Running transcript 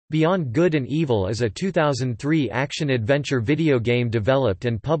Beyond Good and Evil is a 2003 action-adventure video game developed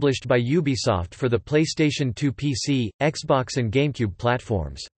and published by Ubisoft for the PlayStation 2 PC, Xbox and GameCube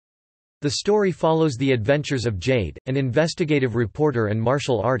platforms. The story follows the adventures of Jade, an investigative reporter and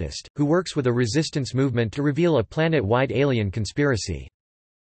martial artist, who works with a resistance movement to reveal a planet-wide alien conspiracy.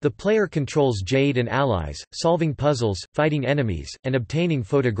 The player controls Jade and allies, solving puzzles, fighting enemies, and obtaining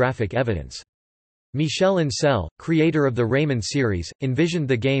photographic evidence. Michel Ancel, creator of the Rayman series, envisioned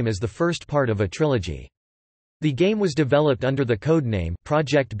the game as the first part of a trilogy. The game was developed under the codename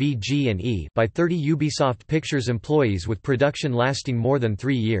Project BG&E by 30 Ubisoft Pictures employees with production lasting more than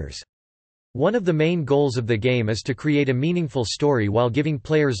 3 years. One of the main goals of the game is to create a meaningful story while giving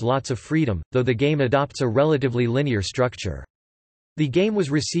players lots of freedom, though the game adopts a relatively linear structure. The game was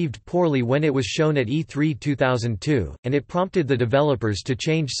received poorly when it was shown at E3 2002, and it prompted the developers to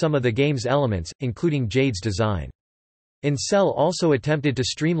change some of the game's elements, including Jade's design. Ancel also attempted to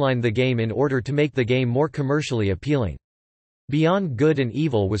streamline the game in order to make the game more commercially appealing. Beyond Good and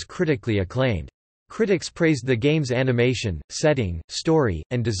Evil was critically acclaimed. Critics praised the game's animation, setting, story,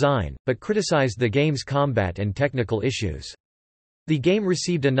 and design, but criticized the game's combat and technical issues. The game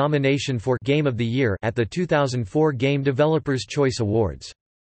received a nomination for Game of the Year at the 2004 Game Developers' Choice Awards.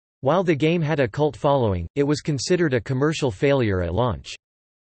 While the game had a cult following, it was considered a commercial failure at launch.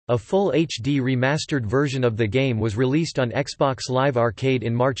 A full HD remastered version of the game was released on Xbox Live Arcade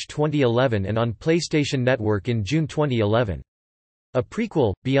in March 2011 and on PlayStation Network in June 2011. A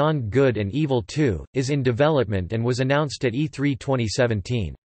prequel, Beyond Good and Evil 2, is in development and was announced at E3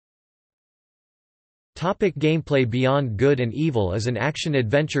 2017. Gameplay Beyond Good and Evil is an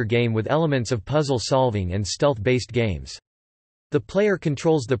action-adventure game with elements of puzzle solving and stealth-based games. The player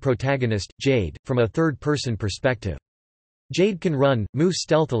controls the protagonist, Jade, from a third-person perspective. Jade can run, move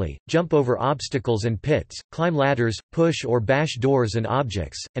stealthily, jump over obstacles and pits, climb ladders, push or bash doors and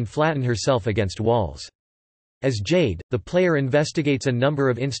objects, and flatten herself against walls. As Jade, the player investigates a number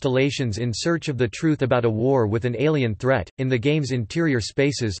of installations in search of the truth about a war with an alien threat. In the game's interior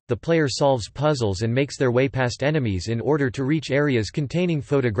spaces, the player solves puzzles and makes their way past enemies in order to reach areas containing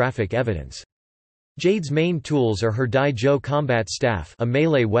photographic evidence. Jade's main tools are her Dai-Jo combat staff, a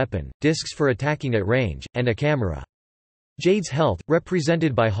melee weapon, discs for attacking at range, and a camera. Jade's health,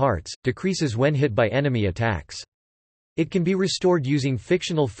 represented by hearts, decreases when hit by enemy attacks. It can be restored using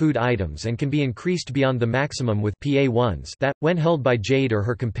fictional food items and can be increased beyond the maximum with PA-1s that, when held by Jade or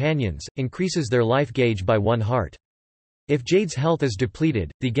her companions, increases their life gauge by 1 heart. If Jade's health is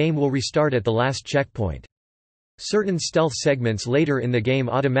depleted, the game will restart at the last checkpoint. Certain stealth segments later in the game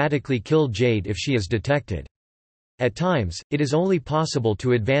automatically kill Jade if she is detected. At times, it is only possible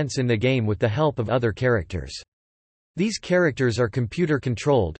to advance in the game with the help of other characters. These characters are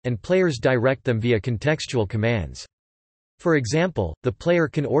computer-controlled, and players direct them via contextual commands. For example, the player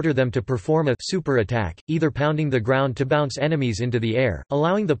can order them to perform a super attack, either pounding the ground to bounce enemies into the air,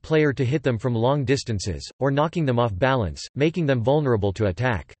 allowing the player to hit them from long distances, or knocking them off balance, making them vulnerable to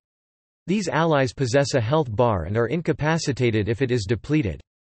attack. These allies possess a health bar and are incapacitated if it is depleted.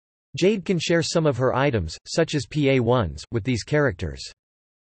 Jade can share some of her items, such as PA-1s, with these characters.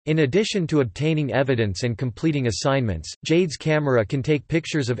 In addition to obtaining evidence and completing assignments, Jade's camera can take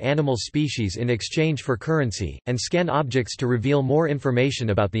pictures of animal species in exchange for currency, and scan objects to reveal more information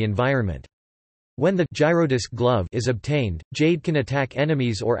about the environment. When the gyrodisc glove is obtained, Jade can attack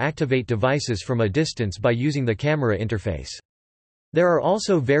enemies or activate devices from a distance by using the camera interface. There are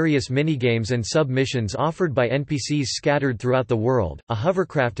also various minigames and sub-missions offered by NPCs scattered throughout the world. A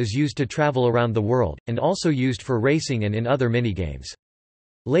hovercraft is used to travel around the world, and also used for racing and in other minigames.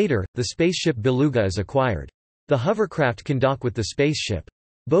 Later, the spaceship Beluga is acquired. The hovercraft can dock with the spaceship.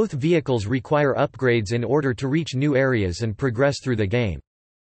 Both vehicles require upgrades in order to reach new areas and progress through the game.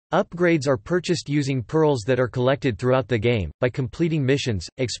 Upgrades are purchased using pearls that are collected throughout the game, by completing missions,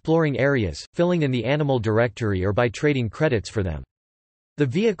 exploring areas, filling in the animal directory or by trading credits for them. The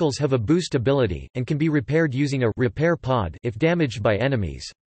vehicles have a boost ability, and can be repaired using a repair pod if damaged by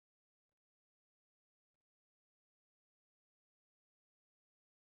enemies.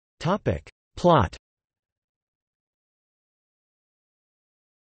 Plot.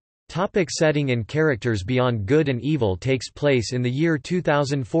 Setting and characters. Beyond Good and Evil takes place in the year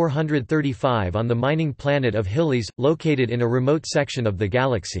 2435 on the mining planet of Hillies, located in a remote section of the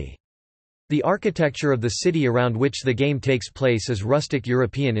galaxy. The architecture of the city around which the game takes place is rustic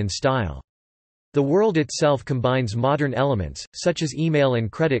European in style. The world itself combines modern elements, such as email and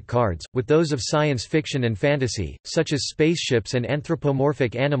credit cards, with those of science fiction and fantasy, such as spaceships and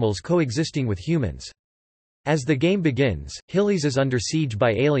anthropomorphic animals coexisting with humans. As the game begins, Hillies is under siege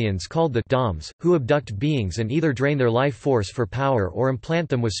by aliens called the DOMs, who abduct beings and either drain their life force for power or implant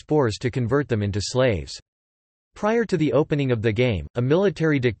them with spores to convert them into slaves. Prior to the opening of the game, a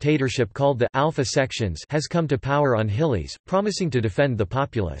military dictatorship called the Alpha Sections has come to power on Hillies, promising to defend the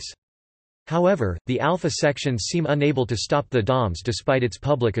populace. However, the Alpha Sections seem unable to stop the DOMs despite its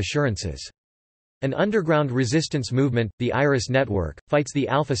public assurances. An underground resistance movement, the Iris Network, fights the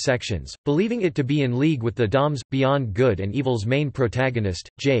Alpha Sections, believing it to be in league with the DOMs. Beyond Good and Evil's main protagonist,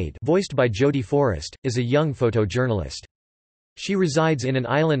 Jade, voiced by Jodie Forrest, is a young photojournalist. She resides in an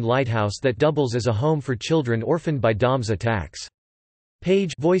island lighthouse that doubles as a home for children orphaned by DOMs' attacks.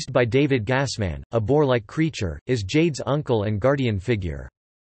 Paige, voiced by David Gassman, a boar-like creature, is Jade's uncle and guardian figure.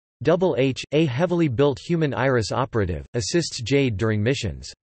 Double H, a heavily built human Iris operative, assists Jade during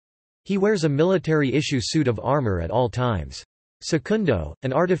missions. He wears a military-issue suit of armor at all times. Secundo,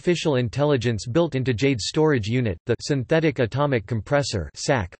 an artificial intelligence built into Jade's storage unit, the Synthetic Atomic Compressor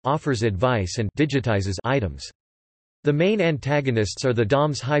 (SAC), offers advice and digitizes items. The main antagonists are the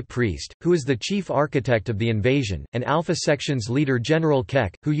DOM's High Priest, who is the chief architect of the invasion, and Alpha Section's leader General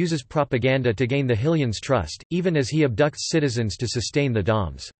Keck, who uses propaganda to gain the Hillians' trust, even as he abducts citizens to sustain the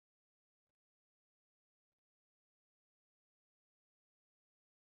DOMs.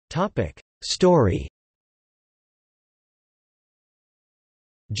 Story.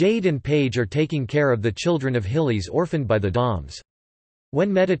 Jade and Paige are taking care of the children of Hillies orphaned by the DOMs.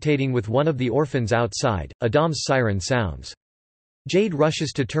 When meditating with one of the orphans outside, a DOM's siren sounds. Jade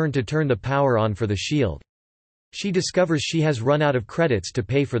rushes to turn the power on for the shield. She discovers she has run out of credits to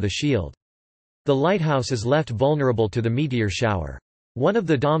pay for the shield. The lighthouse is left vulnerable to the meteor shower. One of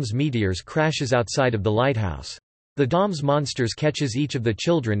the DOM's meteors crashes outside of the lighthouse. The DOM's monsters catches each of the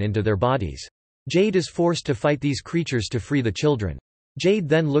children into their bodies. Jade is forced to fight these creatures to free the children. Jade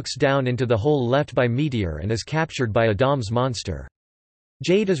then looks down into the hole left by Meteor and is captured by a DOM's monster.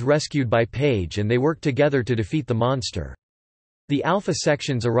 Jade is rescued by Paige and they work together to defeat the monster. The Alpha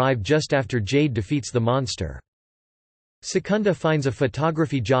Sections arrive just after Jade defeats the monster. Secunda finds a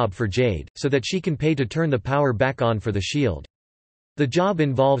photography job for Jade, so that she can pay to turn the power back on for the shield. The job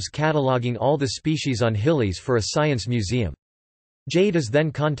involves cataloging all the species on Hillies for a science museum. Jade is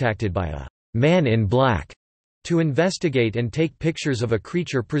then contacted by a man in black to investigate and take pictures of a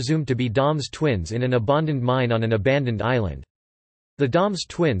creature presumed to be DOM's twins in an abandoned mine on an abandoned island. The DOM's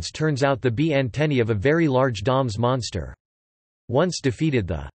twins turns out the B antennae of a very large DOM's monster. Once defeated,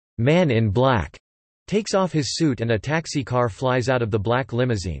 the man in black takes off his suit and a taxi car flies out of the black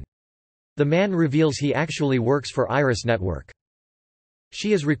limousine. The man reveals he actually works for Iris Network.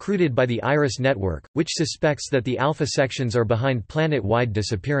 She is recruited by the Iris Network, which suspects that the Alpha Sections are behind planet-wide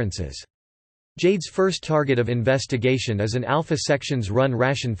disappearances. Jade's first target of investigation is an Alpha Sections-run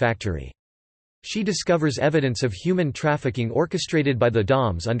ration factory. She discovers evidence of human trafficking orchestrated by the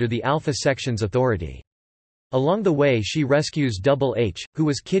DOMs under the Alpha Sections authority. Along the way she rescues Double H, who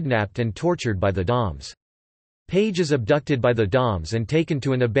was kidnapped and tortured by the DOMs. Paige is abducted by the DOMs and taken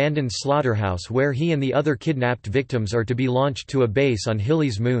to an abandoned slaughterhouse where he and the other kidnapped victims are to be launched to a base on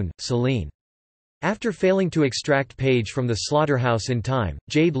Hillies' moon, Selene. After failing to extract Paige from the slaughterhouse in time,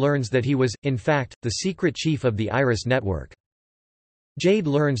 Jade learns that he was, in fact, the secret chief of the Iris Network. Jade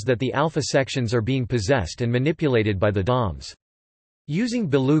learns that the Alpha Sections are being possessed and manipulated by the DOMs. Using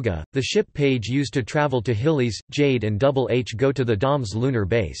Beluga, the ship Paige used to travel to Hillies, Jade and Double H go to the DOMs' lunar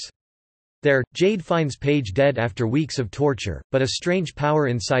base. There, Jade finds Paige dead after weeks of torture, but a strange power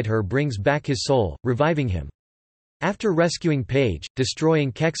inside her brings back his soul, reviving him. After rescuing Paige,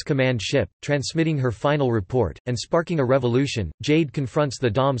 destroying Keck's command ship, transmitting her final report, and sparking a revolution, Jade confronts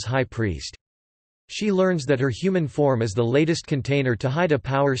the DOM's High Priest. She learns that her human form is the latest container to hide a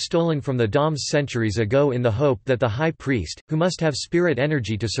power stolen from the DOMs centuries ago in the hope that the High Priest, who must have spirit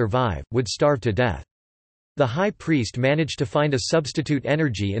energy to survive, would starve to death. The High Priest managed to find a substitute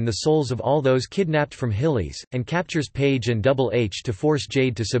energy in the souls of all those kidnapped from Hillies, and captures Paige and Double H to force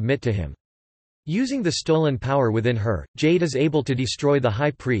Jade to submit to him. Using the stolen power within her, Jade is able to destroy the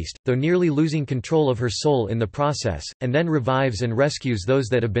High Priest, though nearly losing control of her soul in the process, and then revives and rescues those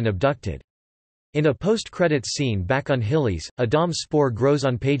that have been abducted. In a post-credits scene back on Hillies, a DOM spore grows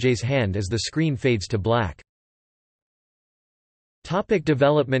on Paige's hand as the screen fades to black. Topic: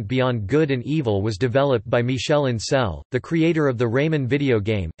 development. Beyond Good and Evil was developed by Michel Ancel, the creator of the Rayman video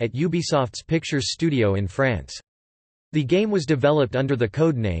game, at Ubisoft's Pictures Studio in France. The game was developed under the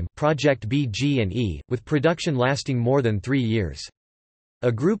codename Project BG&E, with production lasting more than 3 years.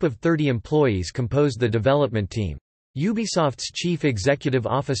 A group of 30 employees composed the development team. Ubisoft's chief executive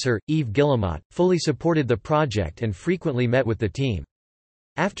officer, Yves Guillemot, fully supported the project and frequently met with the team.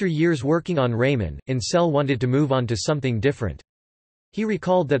 After years working on Rayman, Ansel wanted to move on to something different. He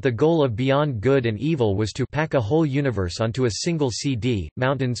recalled that the goal of Beyond Good and Evil was to pack a whole universe onto a single CD,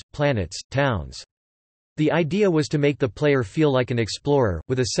 mountains, planets, towns. The idea was to make the player feel like an explorer,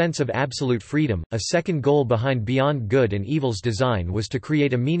 with a sense of absolute freedom. A second goal behind Beyond Good and Evil's design was to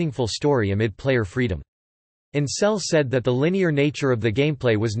create a meaningful story amid player freedom. Ansel said that the linear nature of the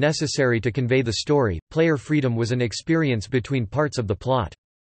gameplay was necessary to convey the story, player freedom was an experience between parts of the plot.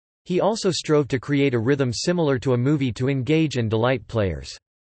 He also strove to create a rhythm similar to a movie to engage and delight players.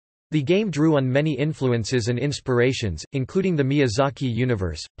 The game drew on many influences and inspirations, including the Miyazaki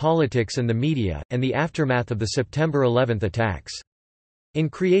universe, politics and the media, and the aftermath of the September 11 attacks. In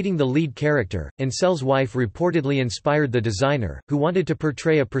creating the lead character, Ansel's wife reportedly inspired the designer, who wanted to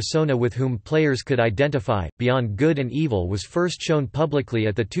portray a persona with whom players could identify. Beyond Good and Evil was first shown publicly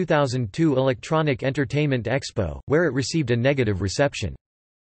at the 2002 Electronic Entertainment Expo, where it received a negative reception.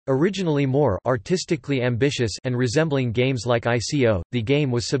 Originally more artistically ambitious and resembling games like ICO, the game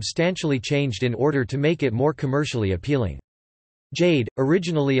was substantially changed in order to make it more commercially appealing. Jade,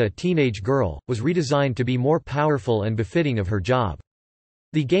 originally a teenage girl, was redesigned to be more powerful and befitting of her job.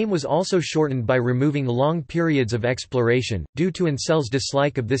 The game was also shortened by removing long periods of exploration, due to Ansel's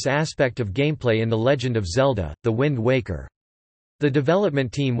dislike of this aspect of gameplay in The Legend of Zelda: The Wind Waker. The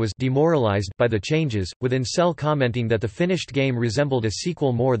development team was demoralized by the changes, with Ansel commenting that the finished game resembled a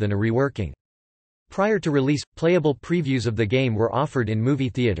sequel more than a reworking. Prior to release, playable previews of the game were offered in movie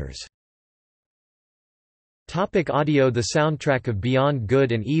theaters. Audio. The soundtrack of Beyond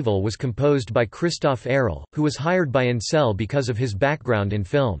Good and Evil was composed by Christoph Errol, who was hired by Ansel because of his background in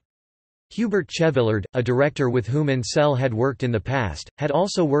film. Hubert Chevillard, a director with whom Ansel had worked in the past, had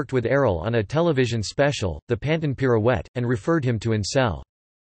also worked with Errol on a television special, The Panton Pirouette, and referred him to Ansel.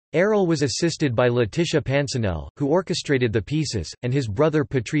 Errol was assisted by Laetitia Pansanel, who orchestrated the pieces, and his brother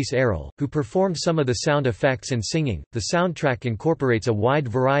Patrice Errol, who performed some of the sound effects and singing. The soundtrack incorporates a wide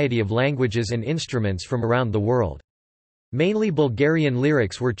variety of languages and instruments from around the world. Mainly Bulgarian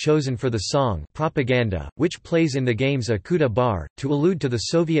lyrics were chosen for the song Propaganda, which plays in the game's Akuta bar, to allude to the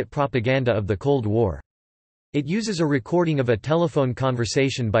Soviet propaganda of the Cold War. It uses a recording of a telephone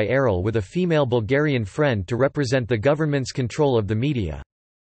conversation by Errol with a female Bulgarian friend to represent the government's control of the media.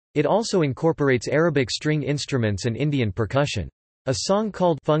 It also incorporates Arabic string instruments and Indian percussion. A song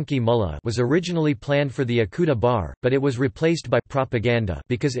called Funky Mullah was originally planned for the Akuta bar, but it was replaced by Propaganda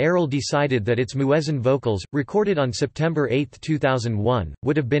because Errol decided that its muezzin vocals, recorded on September 8, 2001,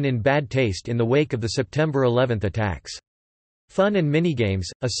 would have been in bad taste in the wake of the September 11 attacks. Fun and Minigames,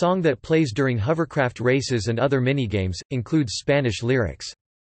 a song that plays during hovercraft races and other minigames, includes Spanish lyrics.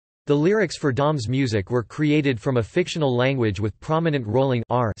 The lyrics for Dom's music were created from a fictional language with prominent rolling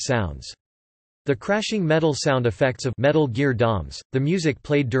R sounds. The crashing metal sound effects of Metal Gear Doms, the music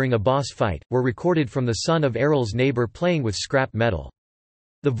played during a boss fight, were recorded from the son of Errol's neighbor playing with scrap metal.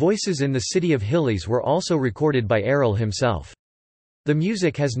 The voices in The City of Hillies were also recorded by Errol himself. The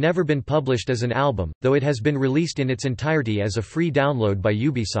music has never been published as an album, though it has been released in its entirety as a free download by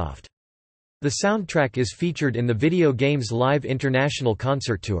Ubisoft. The soundtrack is featured in the video game's live international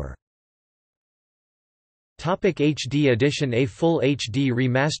concert tour. HD edition. A full HD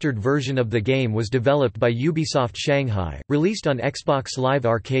remastered version of the game was developed by Ubisoft Shanghai, released on Xbox Live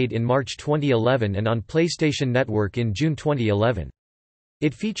Arcade in March 2011 and on PlayStation Network in June 2011.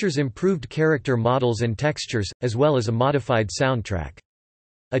 It features improved character models and textures, as well as a modified soundtrack.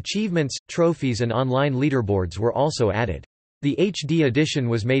 Achievements, trophies and online leaderboards were also added. The HD edition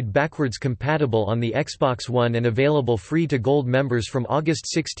was made backwards compatible on the Xbox One and available free to Gold members from August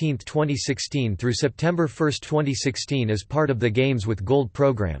 16, 2016 through September 1, 2016 as part of the Games with Gold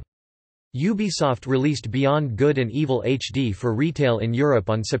program. Ubisoft released Beyond Good and Evil HD for retail in Europe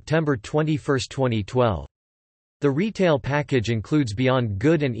on September 21, 2012. The retail package includes Beyond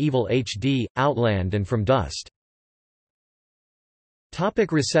Good and Evil HD, Outland and From Dust.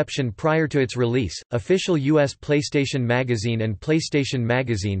 Reception. Prior to its release, official U.S. PlayStation Magazine and PlayStation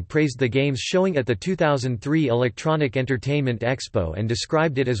Magazine praised the game's showing at the 2003 Electronic Entertainment Expo and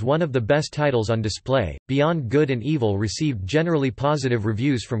described it as one of the best titles on display. Beyond Good and Evil received generally positive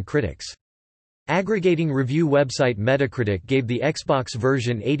reviews from critics. Aggregating review website Metacritic gave the Xbox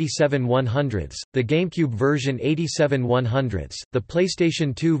version 87 100ths, the GameCube version 87 100ths, the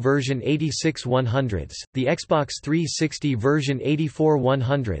PlayStation 2 version 86 100ths, the Xbox 360 version 84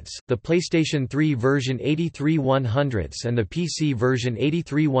 100ths, the PlayStation 3 version 83 100ths and the PC version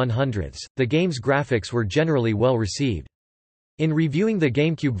 83 100ths. The game's graphics were generally well received. In reviewing the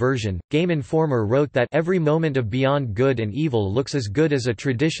GameCube version, Game Informer wrote that every moment of Beyond Good and Evil looks as good as a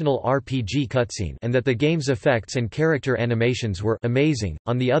traditional RPG cutscene and that the game's effects and character animations were amazing.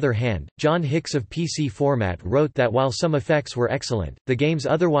 On the other hand, John Hicks of PC Format wrote that while some effects were excellent, the game's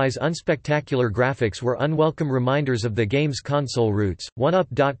otherwise unspectacular graphics were unwelcome reminders of the game's console roots.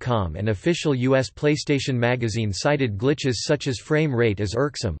 OneUp.com, an official US PlayStation magazine, cited glitches such as frame rate as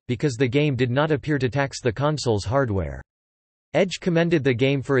irksome, because the game did not appear to tax the console's hardware. Edge commended the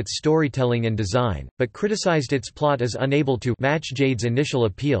game for its storytelling and design, but criticized its plot as unable to match Jade's initial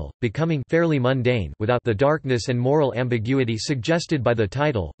appeal, becoming fairly mundane without the darkness and moral ambiguity suggested by the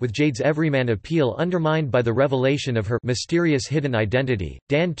title, with Jade's everyman appeal undermined by the revelation of her mysterious hidden identity.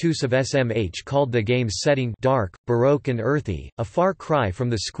 Dan Toos of SMH called the game's setting dark, baroque and earthy, a far cry from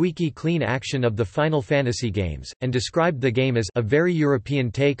the squeaky clean action of the Final Fantasy games, and described the game as a very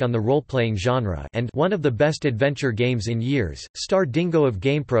European take on the role-playing genre and one of the best adventure games in years. Star Dingo of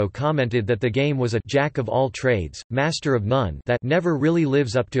GamePro commented that the game was a jack of all trades, master of none that never really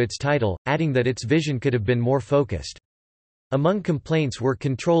lives up to its title, adding that its vision could have been more focused. Among complaints were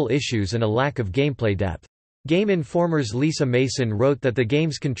control issues and a lack of gameplay depth. Game Informer's Lisa Mason wrote that the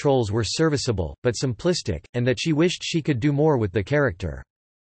game's controls were serviceable, but simplistic, and that she wished she could do more with the character.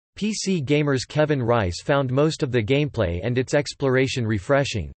 PC Gamer's Kevin Rice found most of the gameplay and its exploration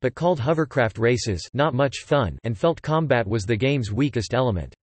refreshing, but called hovercraft races not much fun and felt combat was the game's weakest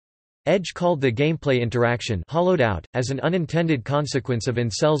element. Edge called the gameplay interaction hollowed out, as an unintended consequence of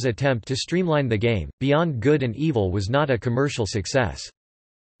Incel's attempt to streamline the game. Beyond Good and Evil was not a commercial success.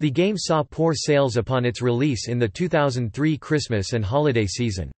 The game saw poor sales upon its release in the 2003 Christmas and holiday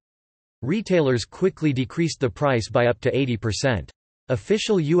season. Retailers quickly decreased the price by up to 80%.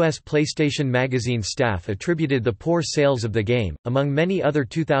 Official U.S. PlayStation Magazine staff attributed the poor sales of the game, among many other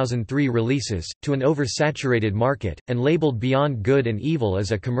 2003 releases, to an oversaturated market, and labeled Beyond Good and Evil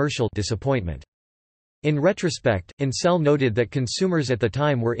as a commercial disappointment. In retrospect, Incel noted that consumers at the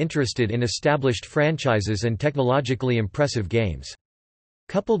time were interested in established franchises and technologically impressive games.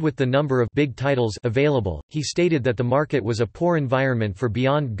 Coupled with the number of big titles available, he stated that the market was a poor environment for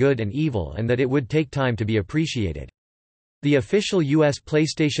Beyond Good and Evil and that it would take time to be appreciated. The official U.S.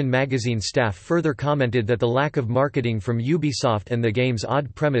 PlayStation Magazine staff further commented that the lack of marketing from Ubisoft and the game's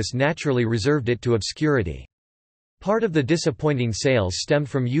odd premise naturally reserved it to obscurity. Part of the disappointing sales stemmed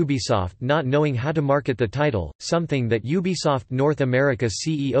from Ubisoft not knowing how to market the title, something that Ubisoft North America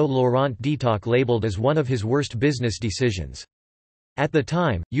CEO Laurent Detoc labeled as one of his worst business decisions. At the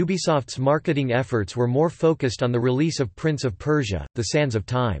time, Ubisoft's marketing efforts were more focused on the release of Prince of Persia: The Sands of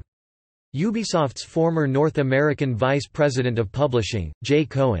Time. Ubisoft's former North American Vice President of Publishing, Jay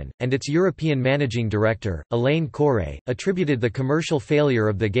Cohen, and its European Managing Director, Elaine Corre, attributed the commercial failure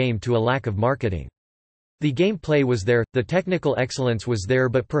of the game to a lack of marketing. The gameplay was there, the technical excellence was there,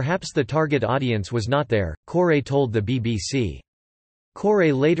 but perhaps the target audience was not there, Corre told the BBC.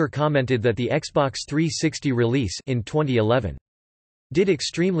 Corre later commented that the Xbox 360 release in 2011 did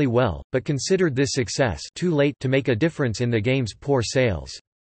extremely well, but considered this success too late to make a difference in the game's poor sales.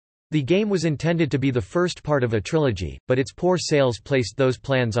 The game was intended to be the first part of a trilogy, but its poor sales placed those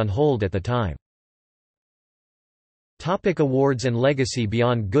plans on hold at the time. Topic: awards and legacy.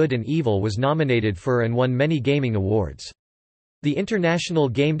 Beyond Good and Evil was nominated for and won many gaming awards. The International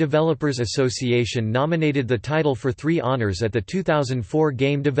Game Developers Association nominated the title for 3 honors at the 2004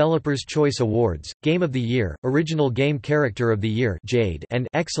 Game Developers' Choice Awards: Game of the Year, Original Game Character of the Year (Jade), and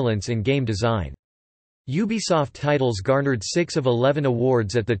Excellence in Game Design. Ubisoft titles garnered 6 of 11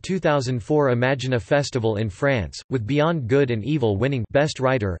 awards at the 2004 Imagina Festival in France, with Beyond Good and Evil winning Best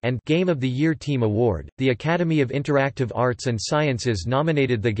Writer and Game of the Year Team Award. The Academy of Interactive Arts and Sciences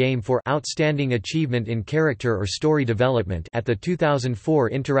nominated the game for Outstanding Achievement in Character or Story Development at the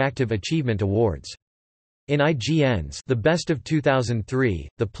 2004 Interactive Achievement Awards. In IGN's The Best of 2003,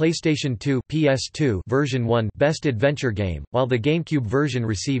 the PlayStation 2 (PS2) version won Best Adventure Game, while the GameCube version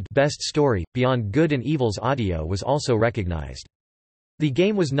received Best Story. Beyond Good and Evil's audio was also recognized. The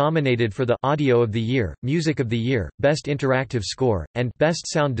game was nominated for the Audio of the Year, Music of the Year, Best Interactive Score, and Best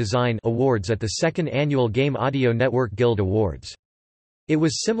Sound Design awards at the 2nd Annual Game Audio Network Guild Awards. It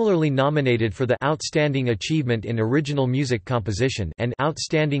was similarly nominated for the Outstanding Achievement in Original Music Composition and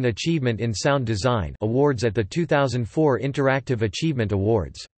Outstanding Achievement in Sound Design awards at the 2004 Interactive Achievement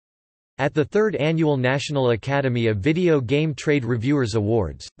Awards. At the 3rd Annual National Academy of Video Game Trade Reviewers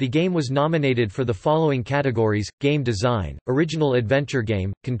Awards, the game was nominated for the following categories: Game Design, Original Adventure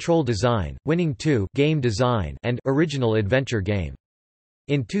Game, Control Design, winning 2 Game Design and Original Adventure Game.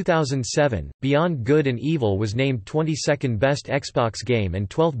 In 2007, Beyond Good and Evil was named 22nd Best Xbox Game and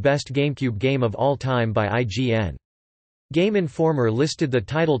 12th Best GameCube Game of All Time by IGN. Game Informer listed the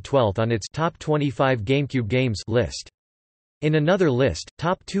title 12th on its Top 25 GameCube Games list. In another list,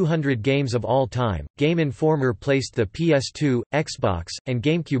 Top 200 Games of All Time, Game Informer placed the PS2, Xbox, and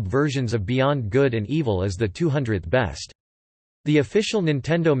GameCube versions of Beyond Good and Evil as the 200th best. The official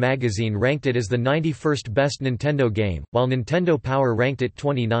Nintendo magazine ranked it as the 91st best Nintendo game, while Nintendo Power ranked it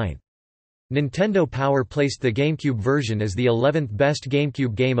 29th. Nintendo Power placed the GameCube version as the 11th best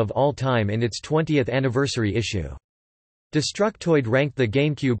GameCube game of all time in its 20th anniversary issue. Destructoid ranked the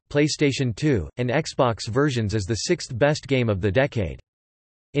GameCube, PlayStation 2, and Xbox versions as the 6th best game of the decade.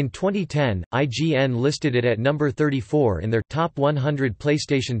 In 2010, IGN listed it at number 34 in their Top 100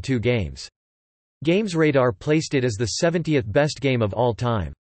 PlayStation 2 Games. GamesRadar placed it as the 70th best game of all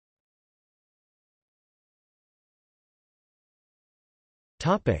time.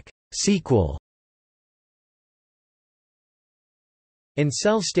 Sequel.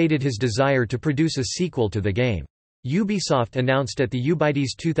 Incel stated his desire to produce a sequel to the game. Ubisoft announced at the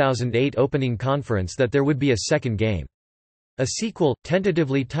Ubisoft 2008 opening conference that there would be a second game. A sequel,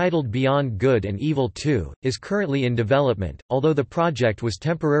 tentatively titled Beyond Good and Evil 2, is currently in development, although the project was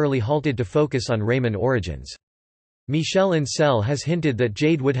temporarily halted to focus on Rayman Origins. Michel Ancel has hinted that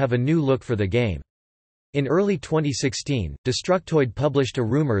Jade would have a new look for the game. In early 2016, Destructoid published a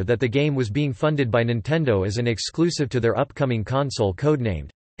rumor that the game was being funded by Nintendo as an exclusive to their upcoming console codenamed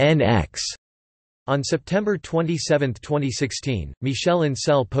NX. On September 27, 2016, Michel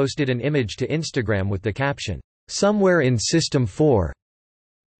Ancel posted an image to Instagram with the caption, "Somewhere in System 4.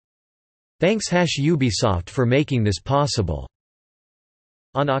 Thanks Ubisoft for making this possible."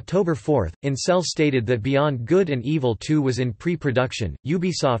 On October 4, Ancel stated that Beyond Good and Evil 2 was in pre-production.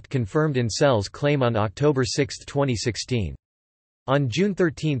 Ubisoft confirmed Ancel's claim on October 6, 2016. On June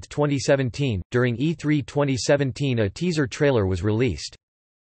 13, 2017, during E3 2017, a teaser trailer was released.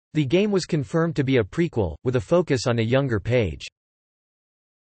 The game was confirmed to be a prequel, with a focus on a younger Paige.